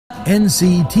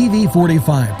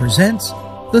NCTV45 presents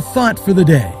The Thought for the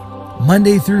Day.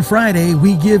 Monday through Friday,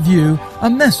 we give you a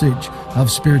message of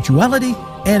spirituality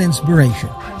and inspiration.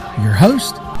 Your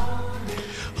host.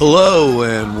 Hello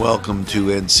and welcome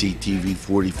to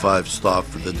NCTV45's Thought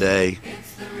for the Day.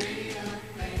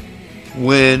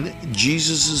 When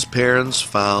Jesus' parents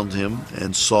found him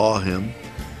and saw him,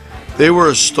 they were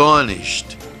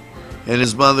astonished, and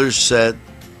his mother said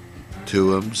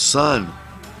to him, "Son,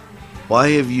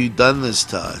 why have you done this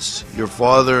to us? Your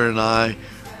father and I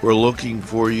were looking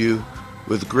for you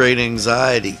with great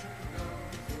anxiety."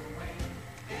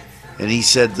 And he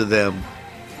said to them,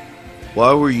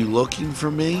 "Why were you looking for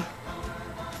me?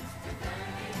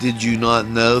 Did you not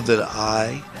know that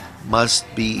I must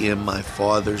be in my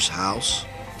Father's house?"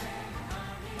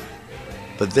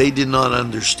 But they did not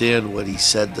understand what he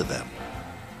said to them.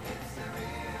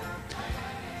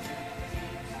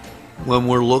 When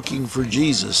we're looking for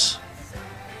Jesus,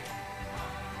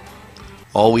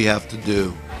 all we have to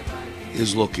do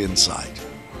is look inside.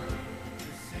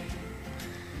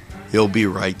 He'll be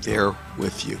right there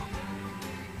with you.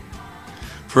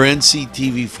 For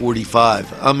NCTV45,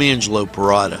 I'm Angelo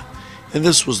Parada, and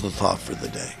this was the Thought for the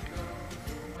Day.